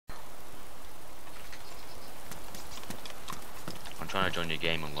trying to join your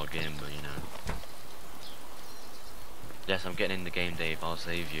game and log in, but you know. Yes, I'm getting in the game, Dave. I'll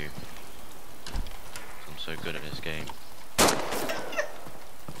save you. I'm so good at this game.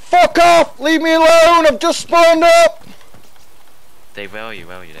 Fuck off! Leave me alone! I've just spawned up! Dave, where are you?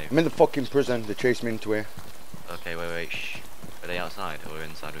 Where are you, Dave? I'm in the fucking prison. They chased me into here. Okay, wait, shh. Are they outside or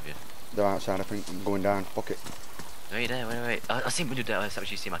inside with you? They're outside, I think. I'm going down. Fuck it. Wait there, wait. I see him do that. I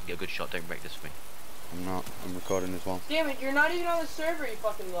actually see him. I can get a good shot. Don't break this for me. I'm not. I'm recording as well. Damn it, you're not even on the server, you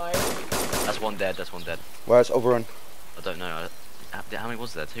fucking liar. That's one dead. Where's overrun? I don't know. How many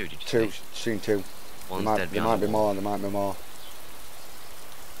was there? Two? Did you Two. say? Seen two. One's there dead might be behind the wall. more. There might be more.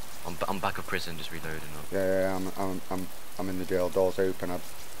 I'm back of prison, just reloading up. Yeah. I'm in the jail. Doors open. I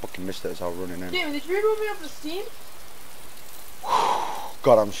fucking missed it as I was running in. Damn it, did you remove me off the Steam?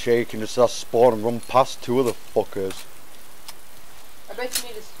 God, I'm shaking. Just as I spawn and run past two of the fuckers. I bet you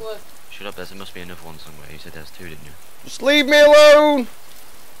need a split. Shut up, there must be another one somewhere. You said there's two, didn't you? Just leave me alone!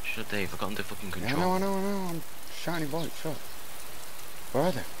 Shut up, Dave. I got under fucking control. Yeah, I know. I'm shiny boy. Shut. Where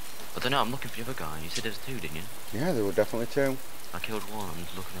are they? I don't know. I'm looking for the other guy. You said there's two, didn't you? Yeah, there were definitely two. I killed one. I'm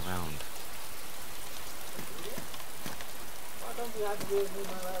just looking around. Why don't you have to do it with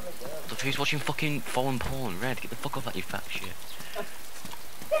my like that? Look, who's watching fucking foreign porn? Red, get the fuck off that, you fat shit.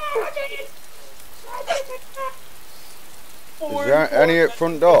 Is there any at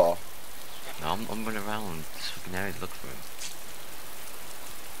front door? No, I'm running around this fucking area to look for him.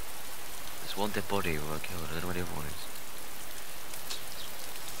 There's one dead body who I killed. I don't know where the other one is.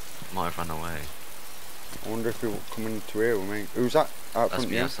 Might have run away. I wonder if he'll come into here with me. Who's that out That's front?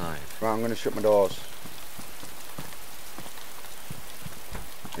 me Yeah? outside. Right, I'm going to shut my doors.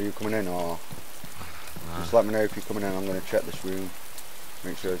 Are you coming in or? Nah. Just let me know if you're coming in. I'm going to check this room.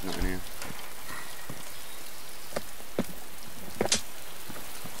 Make sure there's nothing here.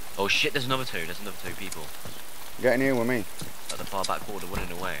 Oh shit, there's another two people. Get in here with me. At the far back wall, they're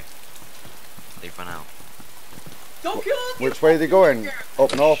running away. They've run out. Don't kill us! Which way are they going?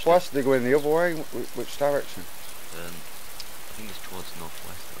 Up northwest? They going the other way? Which direction? I think it's towards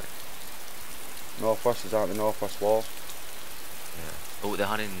northwest, right? Northwest is out the northwest wall. Yeah. Oh, they're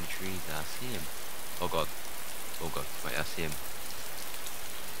hiding in the trees there. I see him. Oh god. Wait, I see him.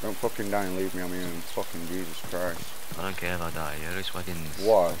 Don't fucking die and leave me on my own. Fucking Jesus Christ. I don't care if I die. Yeah, those wagons.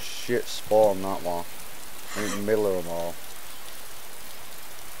 What a shit spawn that one. In the middle of them all.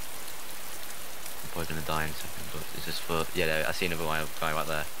 I'm probably gonna die in a second, but it's just for... Yeah, I see another guy right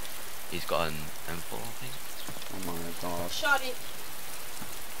there. He's got an M4, I think. Oh my god. Shoddy.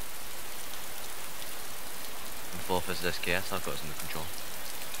 M4 versus SKS, I've got us under control.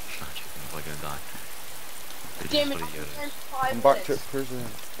 I'm probably gonna die. Damn it, I'm back to prison.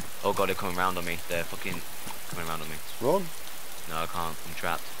 Oh god, they're coming round on me. They're fucking coming round on me. Run. No, I can't. I'm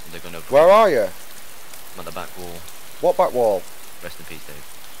trapped. They're gonna... Where are you? I'm at the back wall. What back wall? Rest in peace, Dave.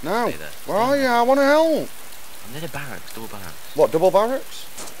 No. Stay there. Where are you? I want to help. I'm near the barracks, double barracks. What, double barracks?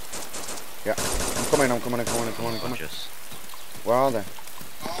 Yeah. I'm coming. Conscious. Where are they?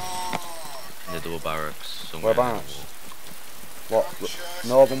 In the double barracks. Somewhere. Whereabouts? What?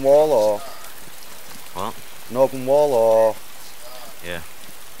 Northern wall or? What? Northern wall or? Yeah.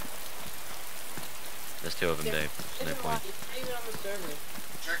 There's two of them, Dave. There's no point. Even on the server.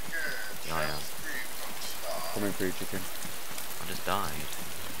 Yeah, I am. Coming for you, chicken. I just died.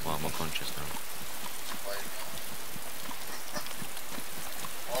 Well, I'm unconscious now.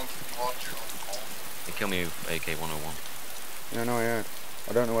 They killed me with AK-101. Yeah, no, yeah.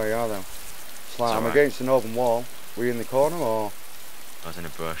 I don't know where you are though. It's like, I'm alright. against the northern wall. Were you in the corner or? I was in a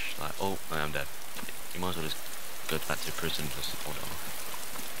brush, like, oh, I am dead. You might as well just go back to prison, just hold it off.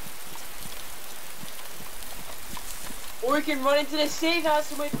 Or we can run into the safe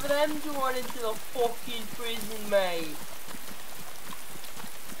house and wait for them to run into the fucking prison, mate.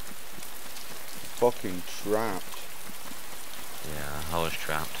 Fucking trapped. Yeah, I was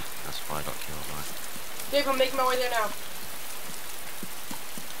trapped. That's why I got killed, right? Dave, I'm making my way there now.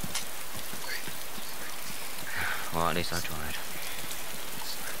 Well, at least I tried.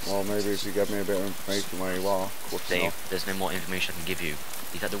 Well, maybe if you give me a bit of information where you are. Dave, there's no more information I can give you.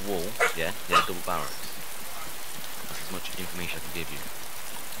 He's at the wall, yeah? He's at the double barracks. That's as much information I can give you.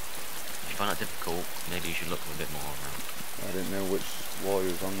 If you find that difficult, maybe you should look a bit more around. I didn't know which wall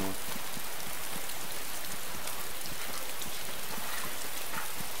he was on there.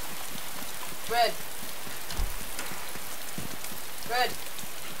 Red. Red.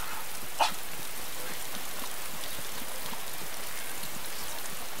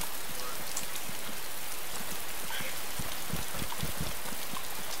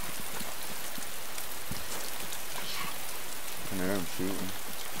 I know I'm shooting.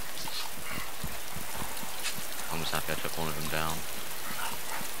 I'm just happy I took one of them down.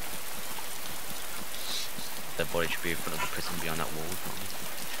 dead body should be in front of the prison behind that wall.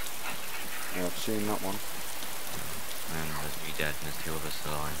 Yeah, I've seen that one. And there's me dead and there's 2 of us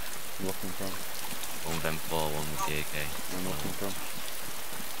alive. I'm looking from. One with M4, one with the AK. I'm looking from.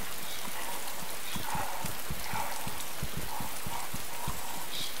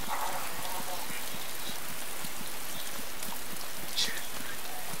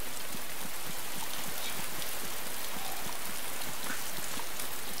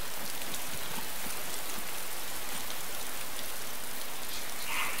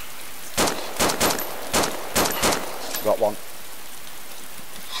 Got one.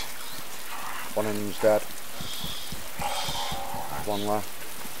 One of them's dead. One left.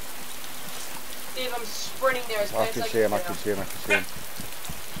 Steve, I'm sprinting there as I fast can as see him, I get can up. see him, I can see him.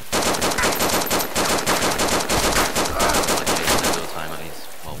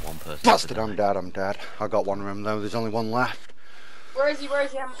 Well, one person. Bastard, I'm dead, I'm dead. I got one of them though, there's only one left. Where is he? Where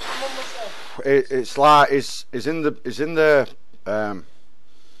is he? I'm almost there. It's like, it's in the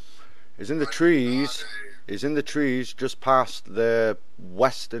trees. He's in the trees just past the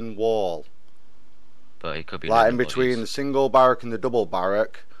western wall. But it could be like in loads of between the bodies. single barrack and the double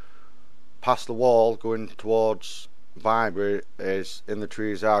barrack, past the wall going towards Vibrary is in the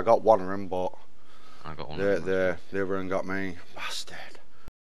trees there. I got one of them, but I got one. the other one got me. Bastard.